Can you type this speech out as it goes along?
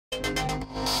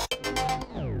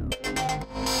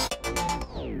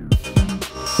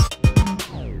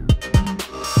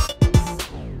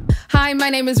Hi, my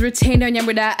name is Tinotenda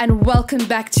Dhlembeu, and welcome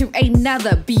back to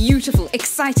another beautiful,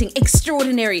 exciting,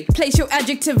 extraordinary, place your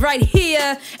adjective right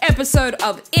here, episode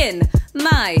of In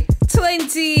My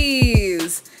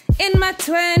 20s. In my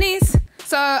 20s.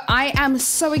 So I am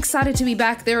so excited to be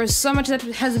back. There is so much that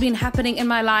has been happening in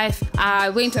my life. I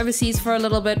went overseas for a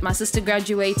little bit. My sister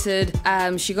graduated.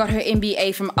 She got her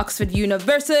MBA from Oxford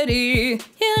University.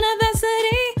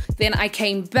 Then I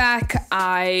came back.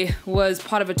 I was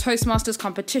part of a Toastmasters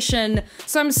competition.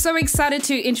 So I'm so excited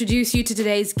to introduce you to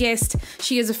today's guest.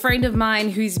 She is a friend of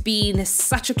mine who's been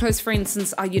such a close friend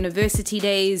since our university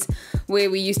days, where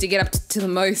we used to get up to the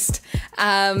most.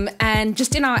 And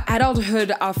just in our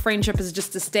adulthood, our friendship has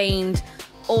just sustained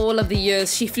all of the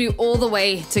years. She flew all the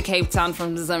way to Cape Town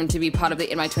from the zone to be part of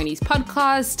the In My 20s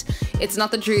podcast. It's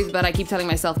not the truth, but I keep telling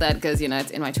myself that because,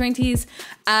 it's in my 20s.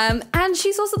 And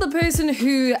she's also the person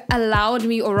who allowed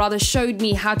me, or rather showed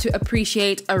me, how to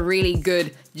appreciate a really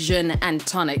good gin and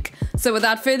tonic. So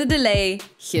without further delay,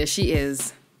 here she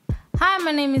is. Hi,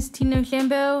 my name is Tinotenda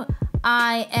Dhlembeu.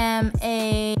 I am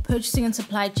a purchasing and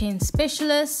supply chain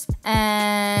specialist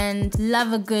and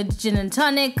love a good gin and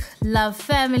tonic, love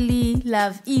family,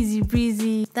 love easy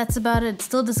breezy. That's about it.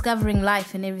 Still discovering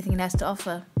life and everything it has to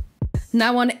offer.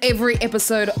 Now, on every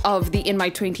episode of the In My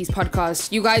 20s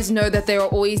podcast, you guys know that there are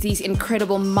always these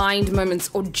incredible mind moments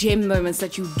or gem moments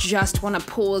that you just want to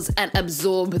pause and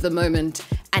absorb the moment.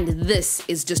 And this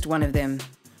is just one of them.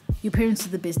 Your parents are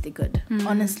the best they could.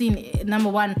 Honestly, number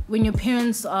one, when your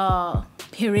parents are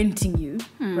parenting you,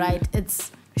 right,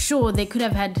 it's sure they could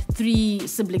have had 3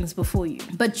 siblings before you,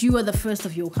 but you are the first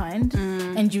of your kind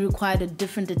and you required a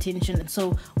different attention.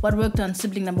 So what worked on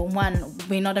sibling number 1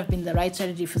 may not have been the right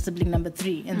strategy for sibling number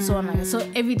 3 and so on. So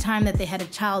every time that they had a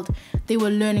child, they were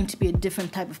learning to be a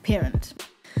different type of parent.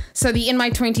 So the In My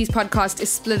 20s podcast is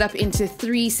split up into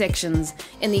 3 sections.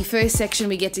 In the first section,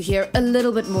 we get to hear a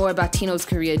little bit more about Tino's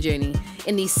career journey.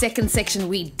 In the second section,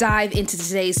 we dive into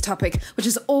today's topic, which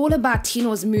is all about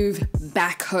Tino's move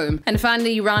back home. And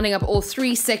finally, rounding up all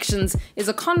 3 sections is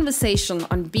a conversation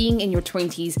on being in your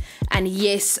 20s and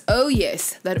yes, oh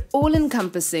yes, that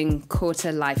all-encompassing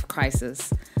quarter life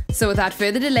crisis. So without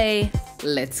further delay,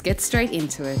 let's get straight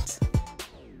into it.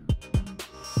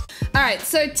 All right,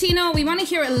 so Tino, we want to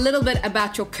hear a little bit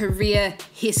about your career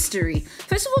history.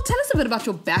 First of all, tell us a bit about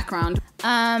your background.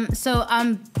 So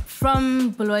I'm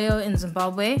from Bulawayo in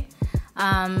Zimbabwe.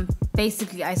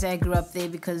 Basically, I say I grew up there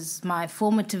because my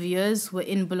formative years were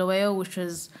in Bulawayo, which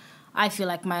was, I feel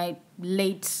like, my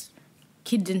late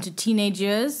kid into teenage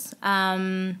years.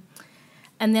 And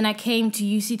then I came to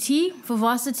UCT for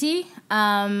varsity,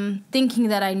 thinking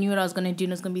that I knew what I was going to do,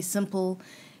 and it was going to be simple,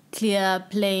 clear,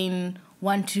 plain,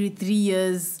 1, 2, 3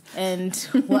 years, and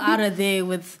we're out of there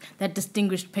with that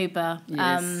distinguished paper.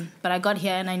 Yes. But I got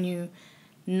here and I knew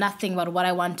nothing about what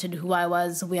I wanted, who I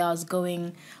was, where I was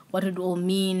going, what it all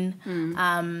mean.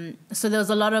 So there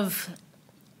was a lot of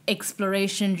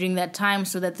exploration during that time.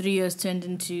 So that 3 years turned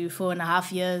into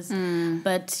 4.5 years.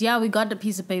 But yeah, we got a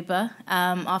piece of paper.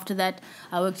 After that,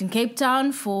 I worked in Cape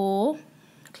Town for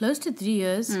close to 3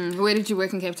 years. Where did you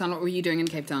work in Cape Town? What were you doing in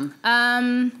Cape Town?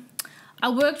 I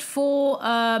worked for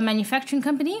a manufacturing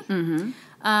company in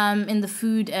the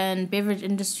food and beverage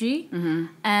industry.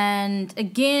 And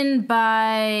again,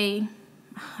 I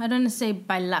don't want to say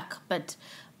by luck, but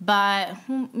I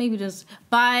don't know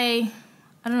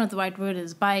what the right word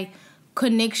is, by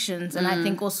connections. And I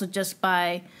think also just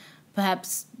by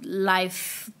perhaps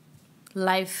life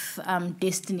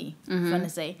destiny, if I want to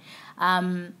say.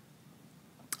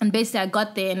 And basically, I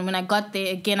got there, and when I got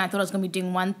there, again, I thought I was going to be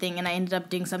doing one thing, and I ended up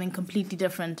doing something completely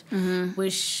different,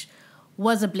 which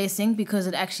was a blessing because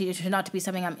it turned out to be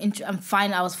something I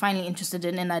was finally interested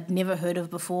in, and I'd never heard of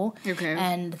before. Okay.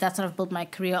 And that's what I've built my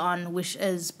career on, which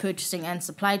is purchasing and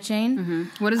supply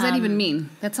chain. What does that even mean?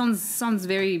 That sounds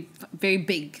very, very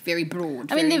big, very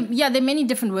broad. I mean, there are many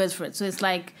different words for it. So it's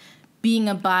like being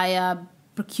a buyer,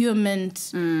 procurement,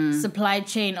 supply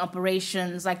chain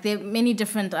operations. Like there are many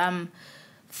different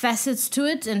facets to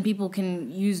it, and people can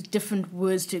use different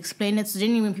words to explain it. So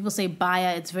generally when people say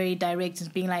buyer, it's very direct. It's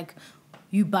being like,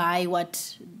 you buy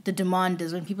what the demand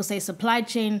is. When people say supply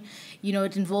chain,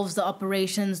 it involves the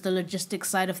operations, the logistics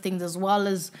side of things, as well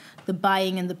as the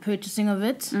buying and the purchasing of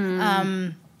it.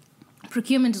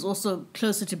 Procurement is also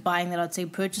closer to buying than I'd say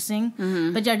purchasing.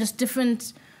 But yeah, just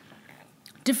different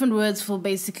words for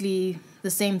basically the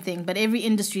same thing, but every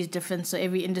industry is different, so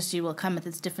every industry will come with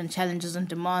its different challenges and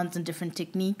demands and different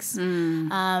techniques. But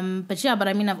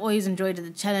I mean, I've always enjoyed it. The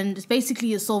challenge is basically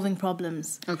you're solving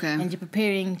problems. Okay. And you're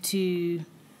preparing to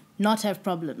not have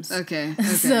problems. Okay.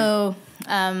 So,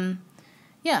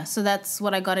 so that's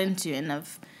what I got into, and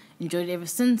enjoyed it ever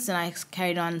since, and I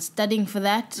carried on studying for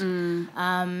that.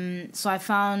 So I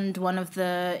found one of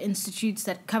the institutes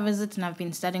that covers it, and I've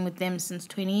been studying with them since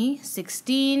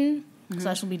 2016. So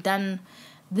I shall be done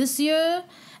this year,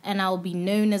 and I'll be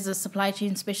known as a supply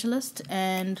chain specialist,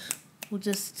 and we'll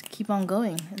just keep on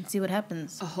going and see what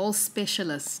happens. A whole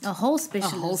specialist. A whole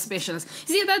specialist. A whole specialist.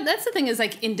 See, that's the thing is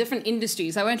like in different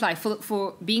industries, I won't lie,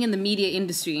 for being in the media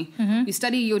industry, you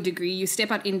study your degree, you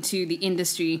step out into the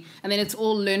industry, and then it's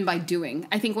all learned by doing.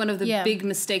 I think one of the big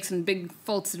mistakes and big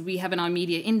faults that we have in our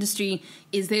media industry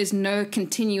is there's no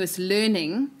continuous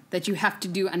learning that you have to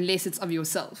do unless it's of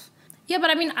yourself. Yeah, but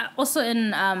I mean, also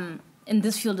in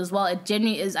this field as well, it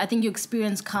generally is, I think your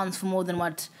experience counts for more than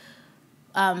what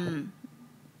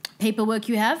paperwork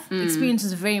you have. Experience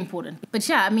is very important. But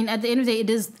yeah, I mean, at the end of the day,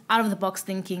 it is out of the box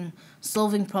thinking,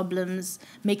 solving problems,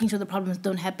 making sure the problems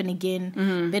don't happen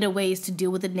again, better ways to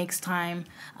deal with it next time.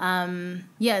 And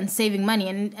saving money.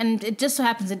 And it just so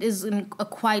happens it is a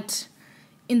quite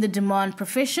in the demand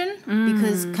profession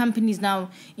because companies now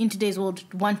in today's world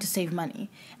want to save money.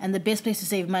 And the best place to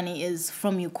save money is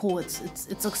from your core.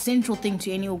 It's a central thing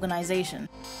to any organization.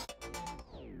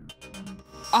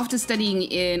 After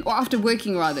after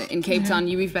working rather in Cape Town,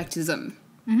 you moved back to Zim.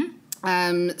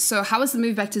 So how was the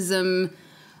move back to Zim?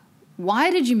 Why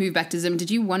did you move back to Zim?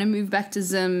 Did you want to move back to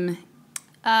Zim?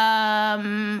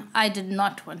 I did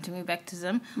not want to move back to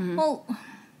Zim. Well,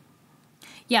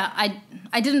 yeah,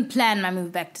 I didn't plan my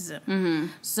move back to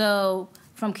Zim. So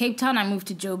from Cape Town, I moved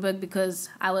to Joburg because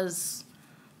I was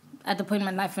at the point in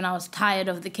my life when I was tired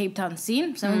of the Cape Town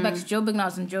scene. So I moved back to Joburg, and I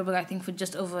was in Joburg, I think, for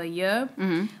just over a year.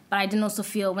 But I didn't also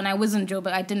feel, when I was in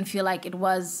Joburg, I didn't feel like it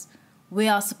was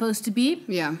where I was supposed to be.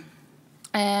 Yeah.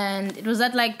 And it was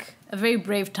at, like, a very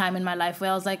brave time in my life where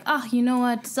I was like, you know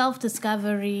what,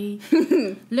 self-discovery,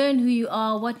 learn who you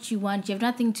are, what you want. You have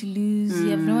nothing to lose. You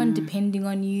have no one depending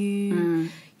on you.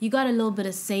 You got a little bit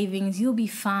of savings. You'll be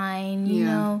fine, you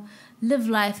know. Live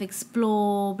life,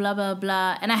 explore, blah, blah,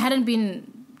 blah. And I hadn't been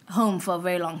home for a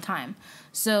very long time.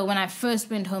 So when I first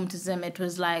went home to Zim, it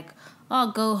was like,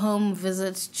 go home,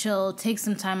 visit, chill, take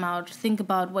some time out, think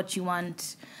about what you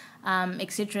want,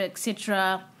 etc.,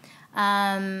 etc. So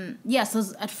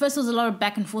at first there was a lot of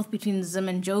back and forth between Zim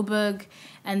and Joburg,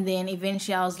 and then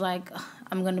eventually I was like,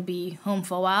 I'm going to be home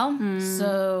for a while.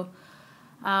 So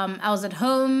I was at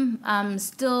home, I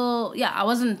was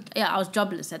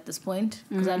jobless at this point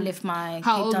because I left my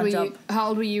Cape Town job. How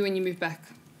old were you when you moved back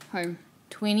home?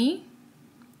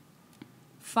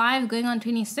 25 going on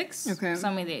 26. Okay.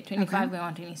 Somewhere there. 25 going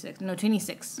on 26. No,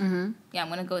 26. Yeah, I'm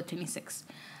going to go with 26.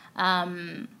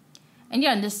 And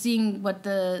just seeing what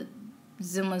the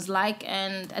Zim was like.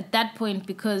 And at that point,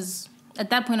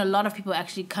 a lot of people were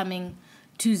actually coming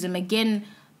to Zim. Again,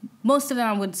 most of them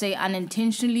I would say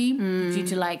unintentionally due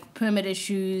to like permit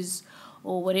issues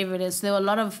or whatever it is. So there were a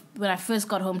lot of, when I first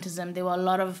got home to Zim, there were a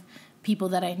lot of people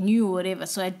that I knew or whatever.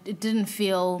 So I didn't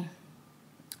feel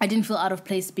out of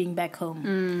place being back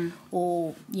home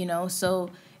or, you know, so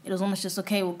it was almost just,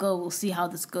 okay, we'll see how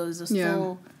this goes. I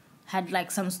still had like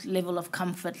some level of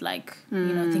comfort, like, you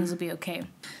know, things will be okay.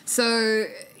 So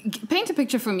paint a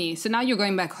picture for me. So now you're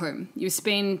going back home. You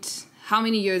spent how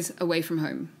many years away from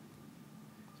home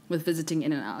with visiting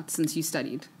in and out since you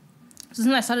studied? So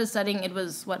since I started studying, it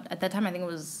was, at that time I think it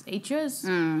was 8 years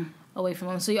away from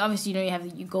home. So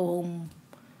you go home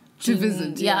to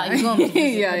visit. Yeah, you go home to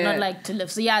visit, but not like to live.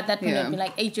 So at that point, it would be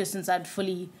like 8 years since I'd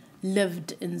fully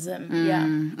lived in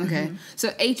Zim. Okay.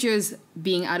 So 8 years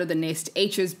being out of the nest,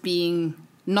 8 years being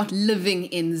not living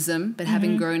in Zim, but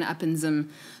having grown up in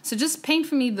Zim. So just paint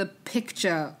for me the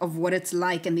picture of what it's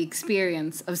like and the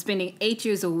experience of spending 8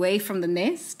 years away from the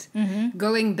nest,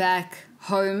 going back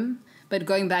home, but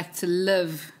going back to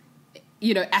live,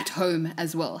 you know, at home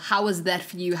as well. How was that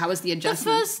for you? How was the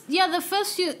adjustment?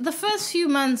 The first few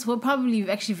months were probably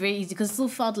actually very easy because it still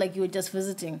felt like you were just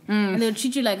visiting. And they would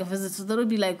treat you like a visitor. So there would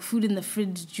be like food in the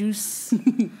fridge, juice,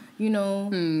 you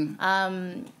know.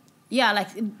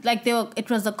 It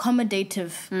was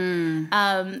accommodative.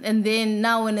 And then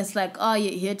now when it's like, you're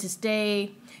here to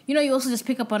stay, you know, you also just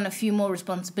pick up on a few more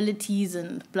responsibilities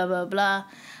and blah, blah, blah.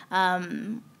 I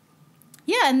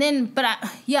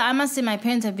must say my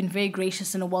parents have been very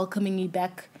gracious in welcoming me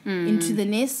back into the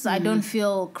nest. So I don't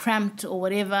feel cramped or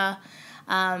whatever.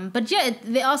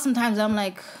 There are some times I'm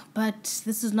like, but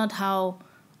this is not how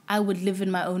I would live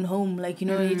in my own home. Like, you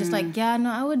know, you're just like,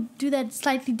 I would do that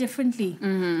slightly differently.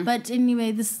 But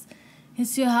anyway,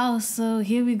 it's your house, so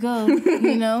here we go.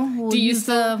 You know, we'll use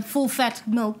the full fat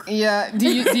milk. Yeah. Do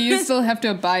you still have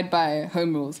to abide by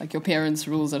home rules, like your parents'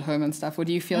 rules at home and stuff? Or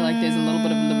do you feel like there's a little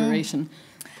bit of liberation?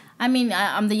 I mean,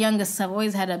 I'm the youngest, so I've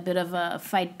always had a bit of a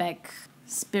fight back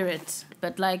spirit.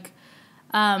 But like,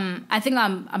 I think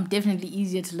I'm definitely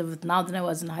easier to live with now than I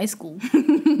was in high school.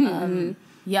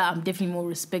 Yeah, I'm definitely more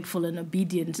respectful and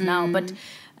obedient now. But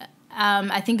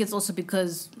I think it's also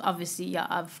because, obviously, yeah,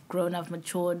 I've grown, I've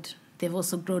matured. They've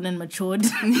also grown and matured.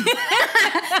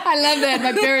 I love that.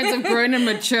 My parents have grown and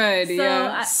matured. So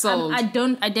yeah, sold. I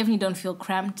definitely don't feel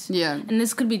cramped. Yeah. And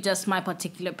this could be just my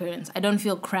particular parents. I don't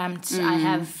feel cramped. I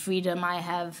have freedom. I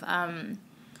have,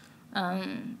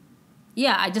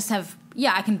 I just have,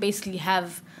 I can basically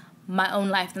have my own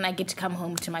life. Then I get to come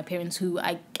home to my parents who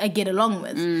I get along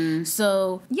with.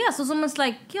 So, yeah, so it's almost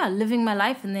like, living my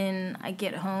life, and then I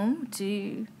get home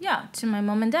to my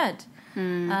mom and dad.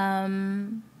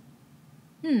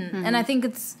 And I think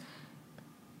it's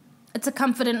a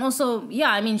comfort, and also,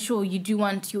 I mean, sure, you do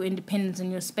want your independence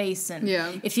and your space, and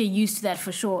if you're used to that,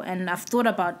 for sure. And I've thought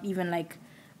about even like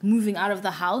moving out of the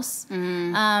house,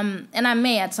 and I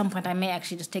may at some point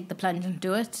actually just take the plunge and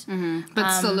do it.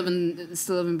 But still live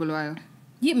in Bulawayo.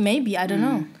 Yeah, maybe, I don't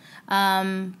know.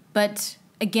 But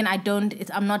again,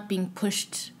 I'm not being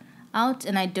pushed out,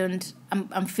 and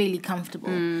I'm fairly comfortable.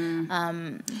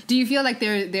 Do you feel like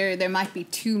there might be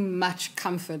too much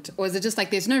comfort, or is it just like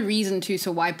there's no reason to,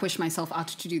 so why push myself out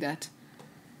to do that?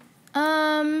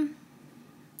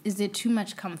 Is there too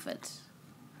much comfort?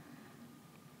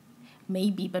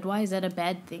 Maybe, but why is that a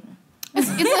bad thing?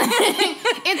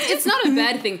 It's not a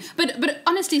bad thing, but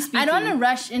honestly speaking, I don't want to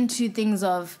rush into things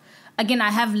of. Again,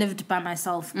 I have lived by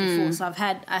myself before, so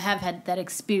I have had that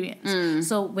experience.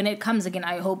 So when it comes again,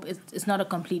 I hope it's not a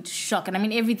complete shock. And I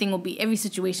mean, every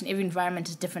situation, every environment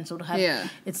is different, so it'll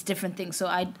have its different things. So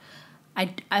I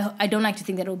don't like to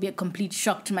think that it will be a complete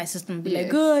shock to my system and be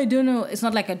like, oh, I don't know. It's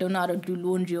not like I don't know how to do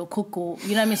laundry or cook, or, you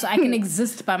know what I mean? So I can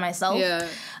exist by myself.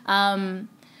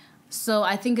 So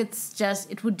I think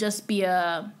it would just be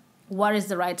what is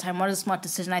the right time? What is a smart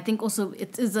decision? I think also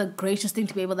it is a gracious thing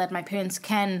to be able that my parents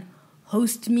can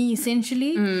host me,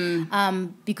 essentially,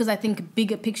 because I think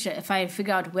bigger picture, if I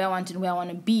figure out where I want and where I want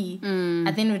to be,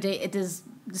 at the end of the day, it is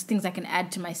just things I can add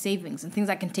to my savings and things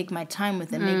I can take my time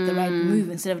with and make the right move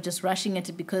instead of just rushing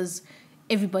into, because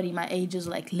everybody my age is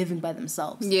like living by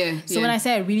themselves. So when I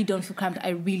say I really don't feel cramped, I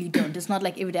really don't. It's not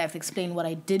like every day I have to explain what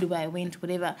I did, where I went,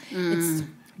 whatever. It's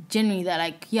generally that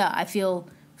I feel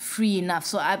free enough.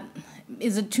 So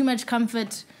is it too much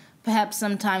comfort? Perhaps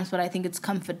sometimes, but I think it's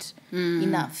comfort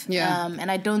enough.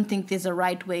 And I don't think there's a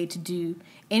right way to do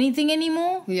anything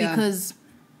anymore, because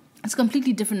it's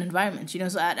completely different environments, you know.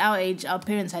 So at our age, our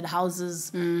parents had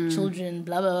houses, children,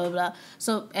 blah, blah, blah, blah.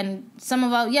 So, and some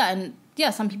of our,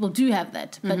 some people do have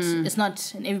that, but it's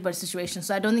not in everybody's situation.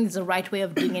 So I don't think there's a right way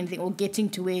of doing anything or getting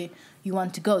to where you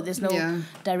want to go. There's no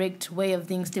direct way of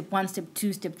doing step 1, step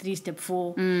 2, step 3, step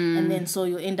 4, and then so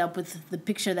you end up with the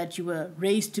picture that you were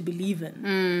raised to believe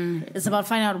in. It's about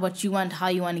finding out what you want, how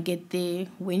you want to get there,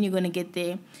 when you're going to get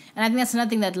there. And I think that's another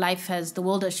thing that the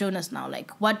world has shown us now.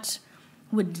 Like, what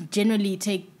would generally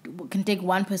can take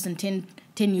one person 10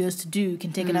 years to do,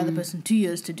 can take another person 2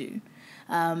 years to do.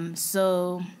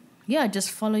 So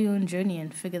just follow your own journey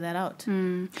and figure that out.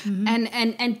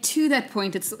 And to that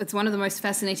point, it's one of the most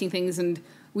fascinating things, and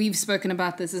we've spoken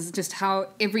about this, is just how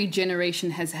every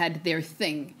generation has had their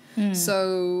thing.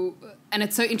 So, and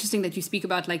it's so interesting that you speak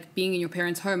about like being in your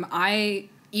parents' home. I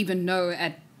even know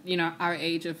at our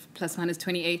age of plus minus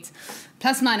 28,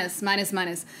 plus minus,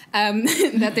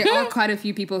 that there are quite a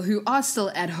few people who are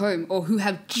still at home or who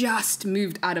have just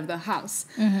moved out of the house.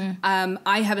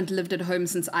 I haven't lived at home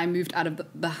since I moved out of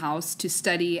the house to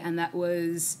study, and that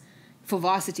was for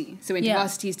varsity. So went to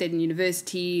varsity, stayed in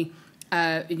university,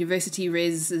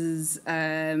 reses,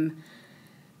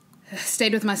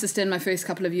 stayed with my sister in my first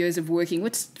couple of years of working,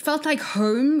 which felt like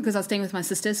home because I was staying with my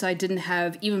sister, so I didn't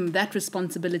have, even that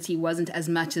responsibility wasn't as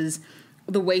much as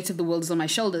the weight of the world is on my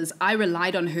shoulders. I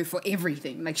relied on her for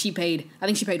everything. Like I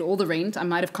think she paid all the rent. I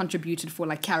might have contributed for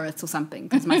like carrots or something,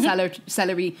 because my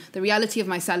salary, the reality of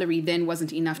my salary then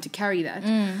wasn't enough to carry that.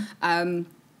 And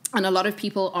a lot of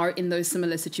people are in those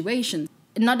similar situations.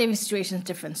 Not every situation is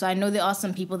different. So I know there are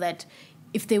some people that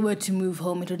if they were to move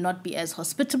home, it would not be as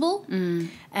hospitable,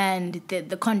 and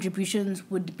the contributions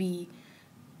would be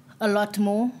a lot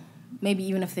more. Maybe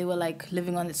even if they were like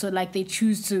living on it, so like they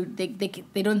choose to, they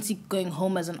don't see going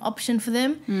home as an option for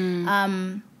them.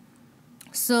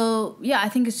 So I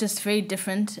think it's just very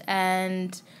different,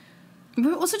 and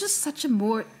we're also just such a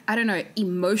more, I don't know,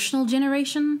 emotional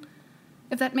generation,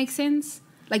 if that makes sense.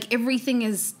 Like everything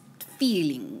is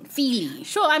feely.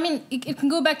 Sure, I mean, it can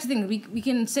go back to things. We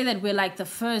can say that we're like the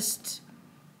first,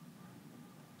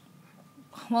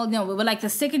 well, no, we were like the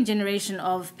second generation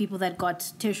of people that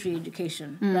got tertiary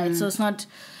education, right? So it's not,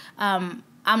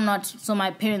 so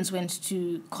my parents went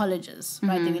to colleges,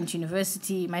 right? They went to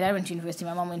university. My dad went to university.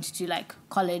 My mom went to like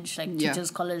college, like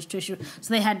teachers college, tertiary.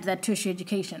 So they had that tertiary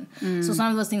education. So it's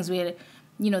one of those things where,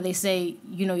 they say,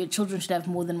 your children should have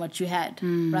more than what you had,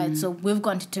 right? So we've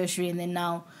gone to tertiary, and then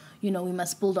now, we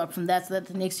must build up from that so that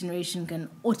the next generation can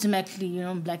automatically,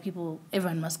 black people,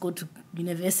 everyone must go to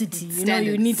university. You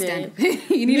need a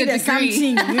you need a degree.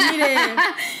 Something. You need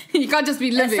a you can't just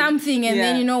be living. Something, and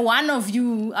then, one of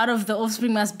you out of the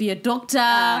offspring must be a doctor,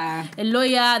 a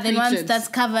lawyer. Then once that's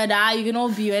covered, you can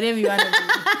all be whatever you want to do.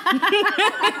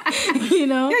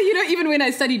 Yeah, even when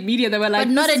I studied media, they were like,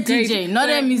 but not a DJ, not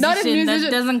a musician. That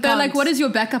doesn't count. They're like, what is your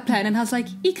backup plan? And I was like,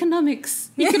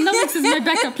 economics. Economics is my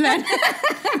backup plan.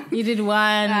 You did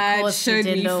one course. Showed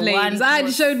me flames.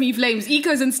 It showed me flames.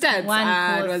 Ecos and stats.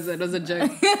 It was a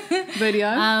joke. But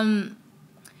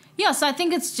so I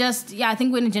think it's just, I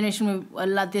think we're in a generation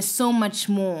where there's so much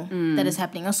more that is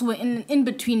happening. Also, we're in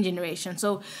between generations.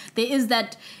 So there is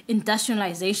that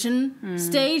industrialization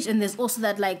stage, and there's also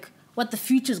that, like, what the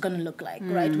future is going to look like,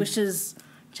 right? Which is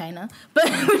China. But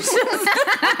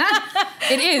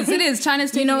it is.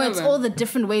 China's taking over. It's all the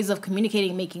different ways of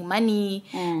communicating, making money,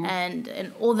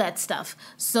 and all that stuff.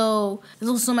 So there's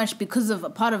also so much because of a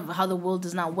part of how the world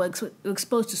does now work. So we're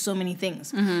exposed to so many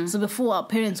things. So before, our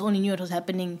parents only knew what was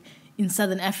happening in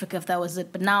Southern Africa, if that was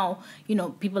it. But now,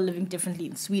 people are living differently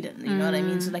in Sweden. You know what I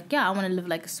mean? So like, I want to live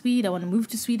like a Swede. I want to move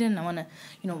to Sweden. I want to,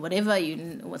 whatever,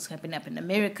 what's happening up in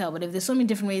America, whatever. There's so many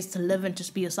different ways to live and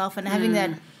just be yourself. And having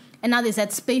that, and now there's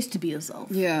that space to be yourself,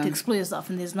 to explore yourself.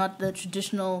 And there's not the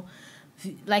traditional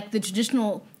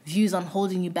views on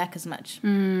holding you back as much.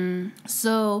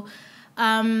 So,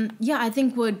 I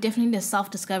think we're definitely a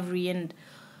self-discovery, and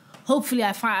hopefully,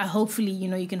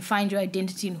 you can find your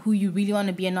identity in who you really want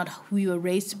to be and not who you were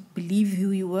raised to believe who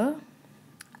you were.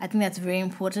 I think that's very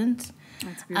important.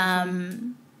 That's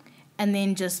beautiful. And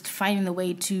then just finding the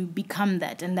way to become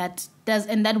that. And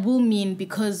that will mean,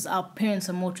 because our parents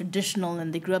are more traditional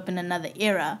and they grew up in another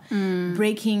era,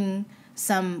 breaking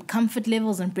some comfort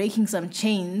levels and breaking some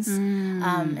chains,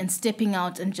 and stepping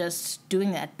out and just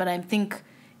doing that. But I think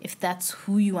if that's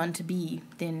who you want to be,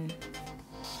 then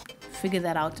figure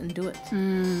that out and do it.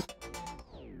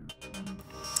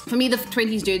 For me, the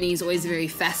 20s journey is always very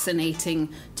fascinating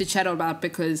to chat about,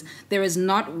 because there is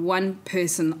not one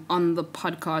person on the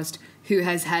podcast who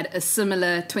has had a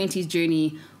similar 20s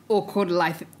journey or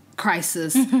quarter-life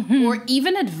crisis or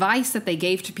even advice that they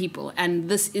gave to people. And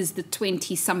this is the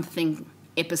 20-something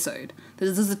episode.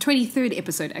 This is the 23rd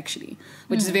episode, actually,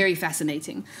 which is very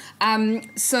fascinating.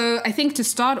 So I think to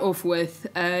start off with,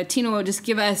 Tino will just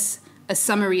give us a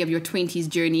summary of your 20s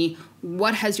journey.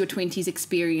 What has your 20s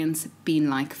experience been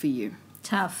like for you?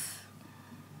 Tough.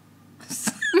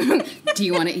 Do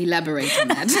you want to elaborate on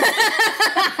that?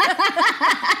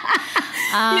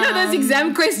 Those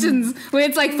exam questions where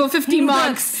it's like for 50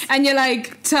 marks and you're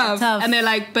like, tough. And they're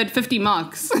like, but 50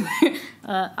 marks.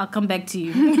 I'll come back to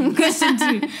you. Question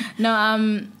 2.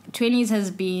 No, 20s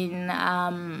has been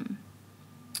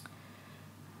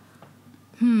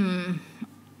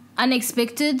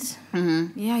unexpected.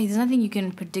 Yeah, there's nothing you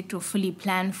can predict or fully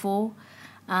plan for.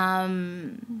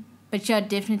 But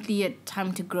definitely a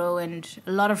time to grow and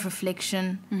a lot of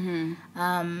reflection.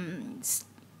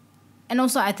 And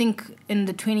also, I think in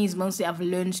the 20s, mostly I've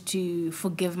learned to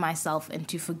forgive myself and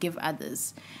to forgive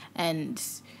others. And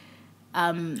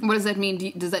what does that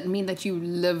mean? Does that mean that you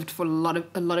lived for a lot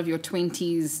of your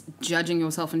 20s judging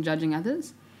yourself and judging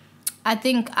others? I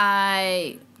think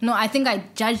I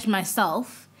judged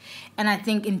myself. And I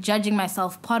think in judging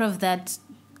myself, part of that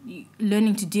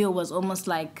learning to deal was almost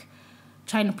like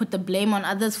trying to put the blame on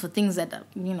others for things that,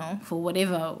 for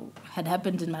whatever had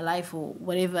happened in my life or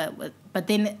whatever. But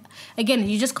then, again,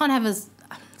 you just can't have a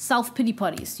self-pity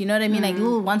parties. You know what I mean? Like,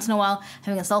 once in a while,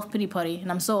 having a self-pity party.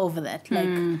 And I'm so over that.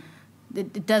 Like,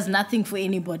 it does nothing for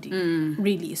anybody,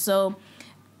 really. So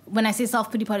when I say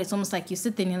self-pity party, it's almost like you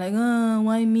sit there and you're like, oh,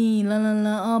 why me? La, la,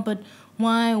 la. Oh, but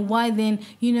why then?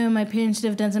 My parents should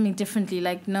have done something differently.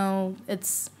 Like, no,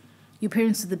 it's your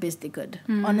parents did the best they could.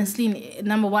 Honestly,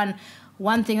 number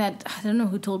one thing that, I don't know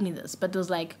who told me this, but it was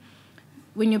like,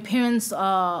 when your parents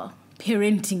are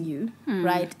parenting you,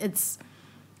 right, it's,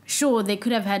 sure, they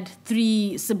could have had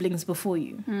 3 siblings before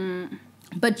you,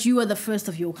 but you are the first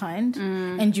of your kind,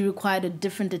 and you required a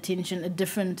different attention, a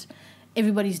different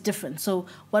everybody's different. So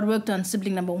what worked on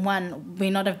sibling number 1 may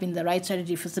not have been the right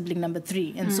strategy for sibling number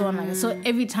 3, and so on. Like that. So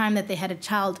every time that they had a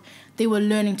child, they were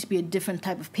learning to be a different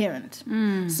type of parent.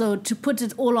 So to put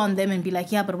it all on them and be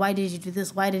like, yeah, but why did you do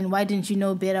this? Why didn't you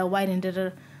know better? Why didn't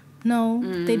it? No,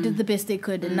 they did the best they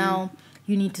could, and now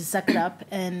you need to suck it up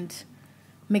and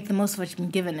make the most of what you've been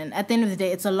given. And at the end of the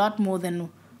day, it's a lot more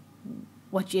than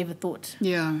what you ever thought.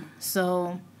 Yeah.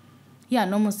 So, yeah,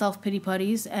 no more self-pity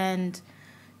parties, and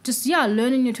just,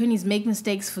 learn in your 20s, make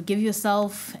mistakes, forgive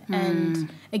yourself.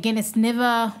 And again, it's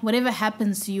never, whatever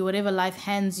happens to you, whatever life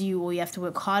hands you or you have to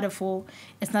work harder for,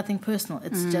 it's nothing personal.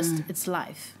 It's just, it's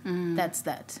life. That's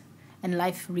that. And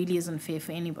life really isn't fair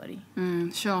for anybody.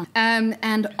 Sure.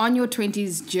 And on your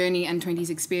 20s journey and 20s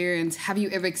experience, have you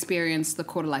ever experienced the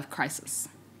quarter-life crisis?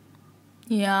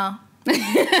 Yeah.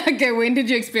 Okay, when did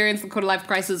you experience the quarter-life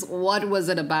crisis? What was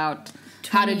it about?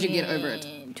 How did you get over it?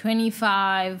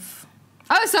 25.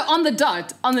 Oh, so on the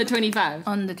dot, on the 25.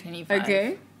 On the 25.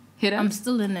 Okay. Hit it. I'm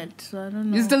still in it, so I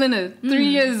don't know. You're still in it. 3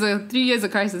 years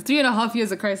of crisis. 3.5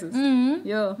 years of crisis.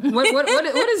 Yeah.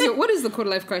 What is the quarter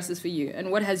life crisis for you?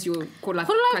 And what has your quarter life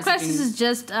crisis is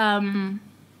just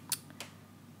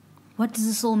what does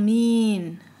this all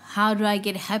mean? How do I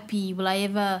get happy? Will I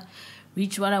ever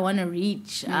reach what I want to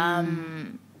reach?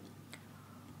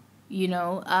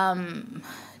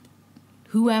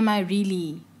 Who am I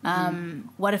really?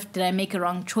 What if did I make a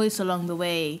wrong choice along the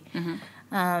way?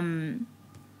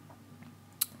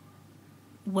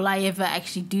 Will I ever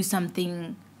actually do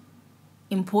something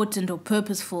important or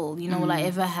purposeful? Will I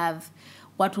ever have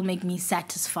what will make me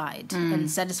satisfied? And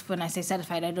when I say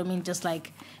satisfied, I don't mean just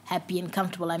like happy and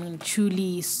comfortable. I mean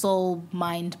truly soul,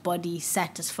 mind, body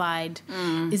satisfied.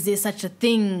 Is there such a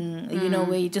thing,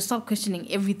 where you just stop questioning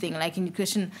everything? Like, in you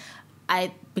question,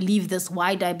 I believe this,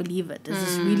 why do I believe it? Is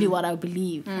this really what I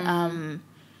believe?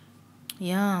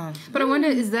 Yeah. But I wonder,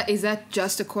 is that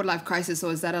just a quarter life crisis,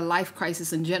 or is that a life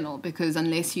crisis in general? Because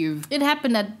unless you've... It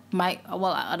happened at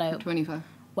at 25.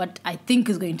 What I think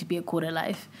is going to be a quarter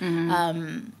life.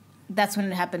 That's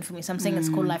when it happened for me. So I'm saying it's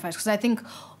quarter life crisis. Because I think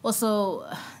also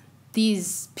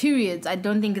these periods, I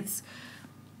don't think it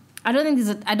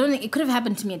could have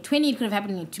happened to me at 20, it could have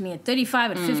happened to me at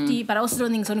 35, at 50, but I also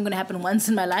don't think it's only going to happen once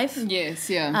in my life.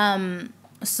 Yes, yeah.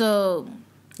 So...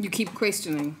 You keep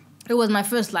questioning. It was my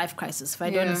first life crisis. If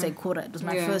I don't say quarter, it was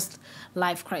my first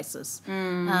life crisis.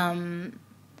 And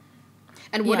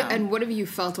what have you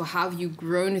felt, or how have you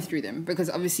grown through them? Because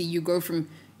obviously you go from...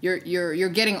 You're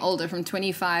getting older. From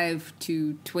 25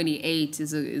 to 28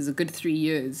 is a good 3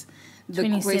 years. The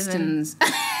 27. Questions...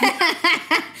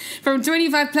 From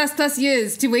 25 plus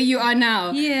years to where you are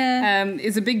now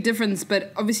is a big difference.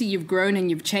 But obviously you've grown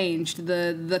and you've changed.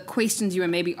 The questions you were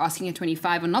maybe asking at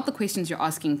 25 are not the questions you're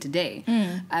asking today.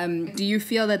 Do you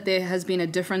feel that there has been a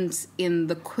difference in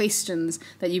the questions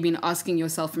that you've been asking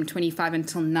yourself from 25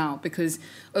 until now? Because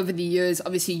over the years,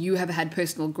 obviously you have had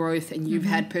personal growth and you've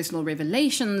had personal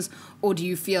revelations. Or do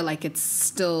you feel like it's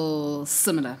still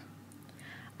similar?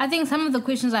 I think some of the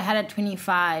questions I had at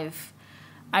 25,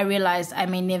 I realized I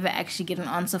may never actually get an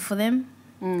answer for them.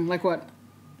 Like what?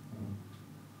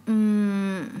 I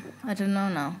don't know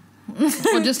now.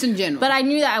 Or just in general? But I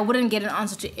knew that I wouldn't get an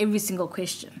answer to every single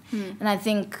question. And I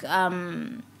think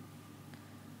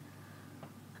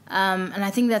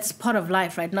that's part of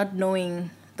life, right? Not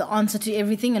knowing the answer to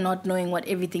everything and not knowing what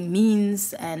everything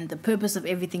means and the purpose of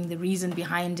everything, the reason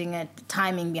behind it, the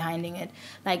timing behind it,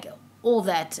 like all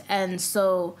that. And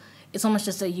so it's almost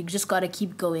just you just got to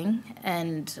keep going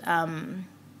and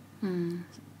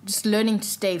just learning to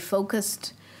stay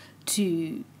focused,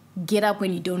 to get up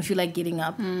when you don't feel like getting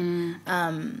up.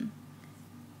 And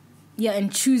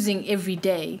choosing every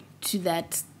day to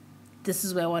that, this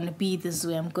is where I want to be, this is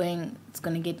where I'm going, it's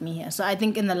going to get me here. So I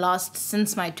think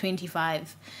since my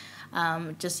 25,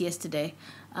 just yesterday,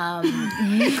 I've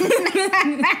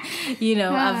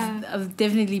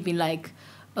definitely been like,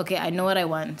 okay, I know what I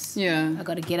want. Yeah. I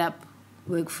got to get up,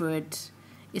 work for it.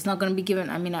 It's not going to be given.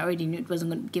 I mean, I already knew it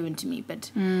wasn't going to be given to me,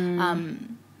 but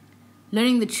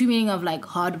learning the true meaning of like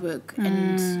hard work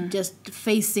and just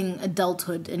facing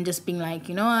adulthood and just being like,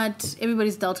 you know what,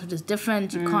 everybody's adulthood is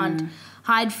different. You can't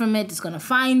hide from it. It's going to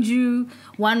find you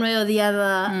one way or the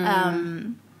other.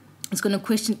 It's going to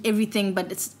question everything,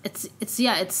 but it's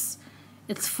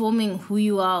forming who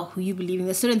you are, who you believe in.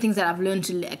 There's certain things that I've learned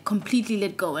to completely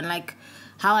let go, and like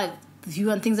how I view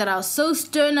on things that I was so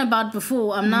stern about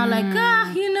before. I'm now like,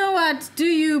 you know what? Do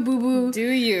you, boo-boo?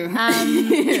 Do you?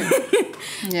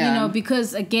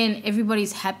 Because again,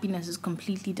 everybody's happiness is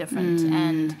completely different,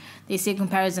 and they say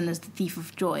comparison is the thief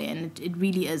of joy, and it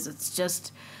really is. It's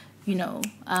just,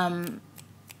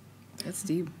 That's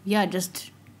deep. Yeah,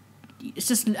 it's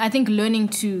just I think learning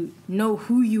to know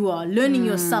who you are, learning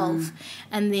yourself,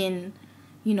 and then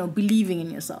believing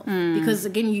in yourself. Because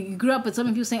again, you grew up with so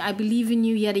many people saying, I believe in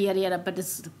you, yada yada yada, but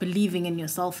it's believing in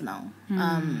yourself now.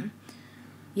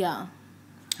 Yeah.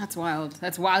 That's wild.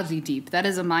 That's wildly deep. That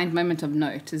is a mind moment of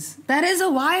note. That is a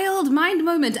wild mind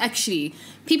moment, actually.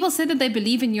 People say that they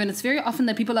believe in you, and it's very often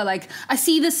that people are like, I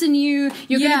see this in you.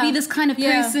 You're going to be this kind of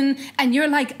person. And you're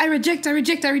like, I reject,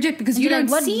 because you don't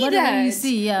see that. You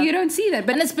see, yeah. You don't see that.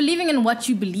 But it's believing in what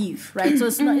you believe, right? So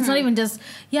it's not even just,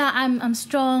 I'm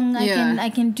strong. I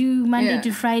can do Monday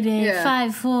to Friday,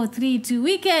 5, 4, 3, 2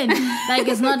 weekend. Like,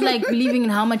 it's not like believing in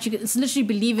how much you can. It's literally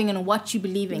believing in what you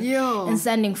believe in. And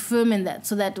standing firm in that,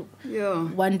 so that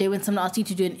one day when someone asks you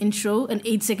to do an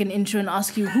 8-second intro, and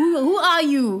ask you, who are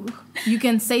you? You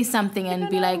can say something and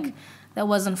be like, that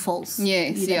wasn't false.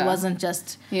 Yes, That wasn't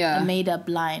just a made-up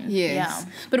line. Yes.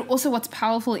 Yeah. But also what's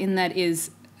powerful in that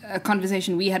is a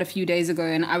conversation we had a few days ago,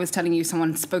 and I was telling you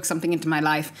someone spoke something into my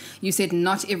life. You said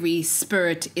not every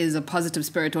spirit is a positive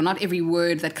spirit, or not every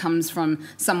word that comes from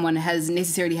someone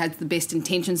necessarily has the best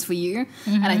intentions for you.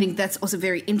 And I think that's also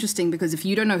very interesting, because if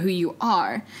you don't know who you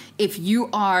are,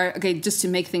 okay, just to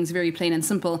make things very plain and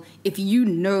simple, if you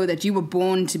know that you were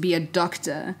born to be a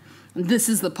doctor, this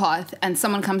is the path, and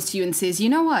someone comes to you and says, you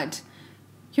know what?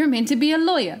 You're meant to be a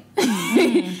lawyer.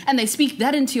 And they speak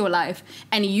that into your life,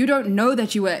 and you don't know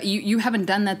that you haven't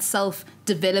done that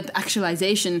self-developed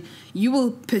actualization. You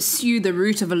will pursue the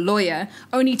route of a lawyer,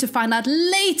 only to find out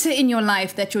later in your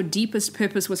life that your deepest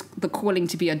purpose was the calling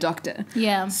to be a doctor.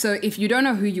 Yeah. So if you don't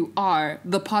know who you are,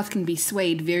 the path can be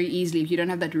swayed very easily if you don't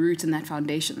have that root and that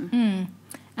foundation. And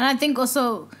I think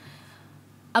also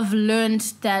I've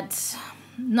learned that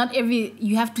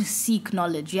you have to seek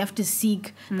knowledge. You have to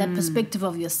seek that perspective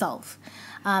of yourself.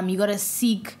 You got to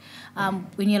seek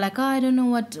when you're like, I don't know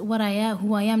what I am,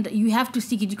 who I am. You have to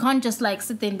seek it. You can't just like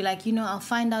sit there and be like, I'll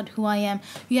find out who I am.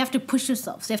 You have to push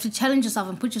yourself. So you have to challenge yourself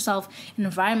and put yourself in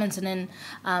environments and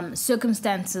in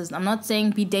circumstances. I'm not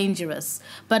saying be dangerous,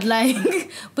 but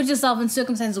like put yourself in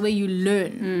circumstances where you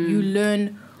learn. You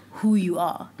learn who you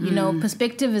are.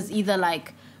 Perspective is either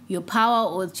like your power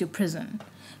or it's your prison.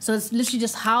 So it's literally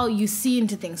just how you see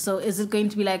into things. So is it going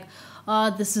to be like,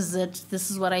 this is it,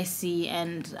 this is what I see,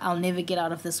 and I'll never get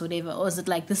out of this, whatever? Or is it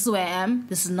like, this is where I am,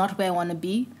 this is not where I want to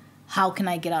be, how can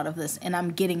I get out of this? And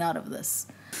I'm getting out of this.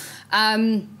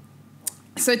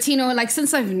 So Tino, like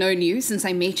since I've known you, since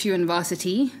I met you in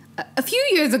varsity, a few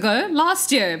years ago,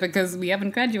 last year, because we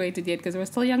haven't graduated yet because we're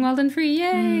still young, wild and free,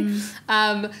 yay.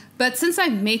 But since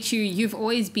I've met you, you've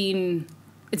always been,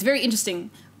 it's very interesting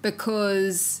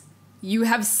because you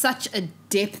have such a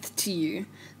depth to you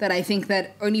that I think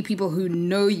that only people who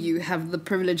know you have the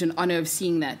privilege and honor of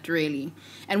seeing that, really.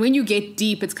 And when you get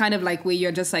deep, it's kind of like where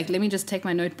you're just like, let me just take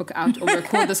my notebook out or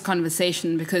record this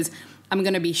conversation, because I'm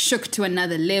going to be shook to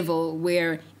another level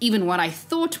where even what I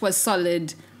thought was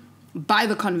solid by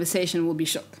the conversation will be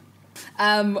shook.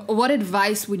 What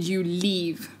advice would you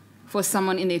leave for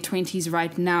someone in their 20s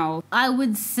right now? I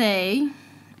would say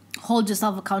hold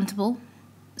yourself accountable.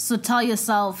 So tell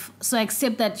yourself, so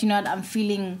accept that, I'm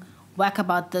feeling whack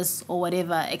about this or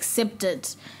whatever. Accept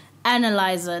it.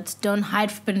 Analyze it. Don't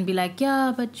hide from it and be like,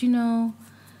 but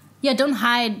don't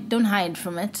hide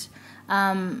from it.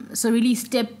 So really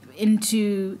step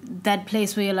into that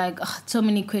place where you're like, so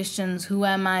many questions. Who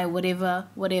am I? Whatever.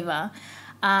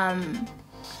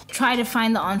 Try to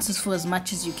find the answers for as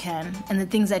much as you can. And the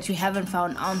things that you haven't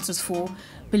found answers for,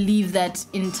 believe that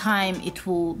in time it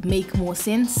will make more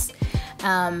sense.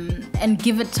 And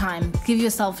give it time. Give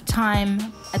yourself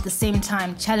time. At the same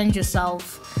time, challenge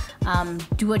yourself.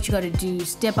 Do what you got to do.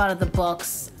 Step out of the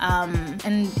box.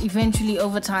 And eventually,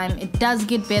 over time, it does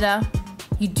get better.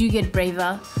 You do get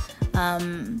braver.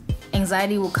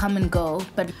 Anxiety will come and go.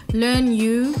 But learn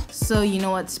you so you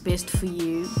know what's best for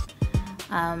you.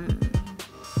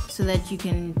 So that you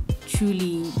can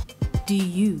truly do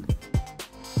you.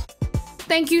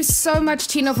 Thank you so much,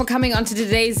 Tino, for coming on to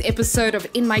today's episode of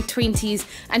In My 20s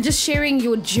and just sharing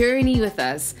your journey with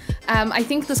us. I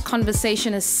think this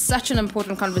conversation is such an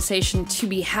important conversation to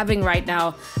be having right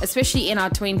now, especially in our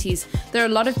 20s. There are a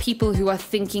lot of people who are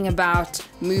thinking about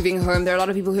moving home. There are a lot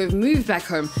of people who have moved back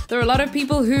home. There are a lot of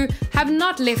people who have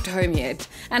not left home yet.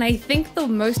 And I think the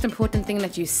most important thing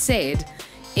that you said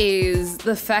is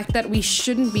the fact that we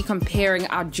shouldn't be comparing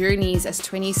our journeys as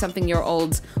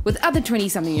 20-something-year-olds with other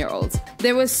 20-something-year-olds.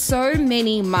 There were so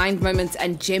many mind moments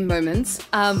and gem moments,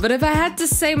 but if I had to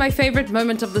say my favorite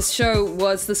moment of this show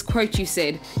was this quote you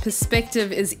said,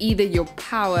 "Perspective is either your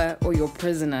power or your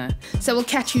prisoner." So we'll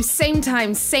catch you same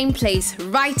time, same place,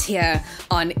 right here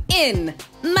on In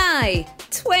My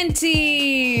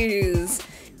 20s.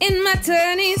 In my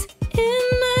 20s, in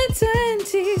my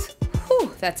 20s.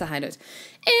 Whew, that's a high note.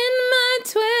 In my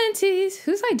 20s.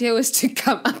 Whose idea was to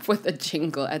come up with a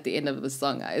jingle at the end of the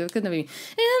song? It couldn't have been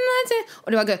in my 20s.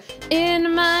 Or do I go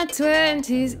in my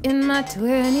 20s, in my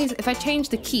 20s? If I change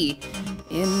the key,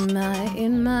 in my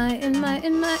 20s,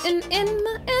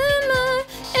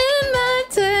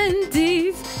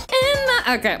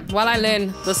 okay, while I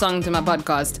learn the song to my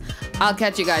podcast, I'll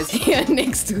catch you guys here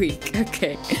next week.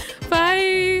 Okay, bye.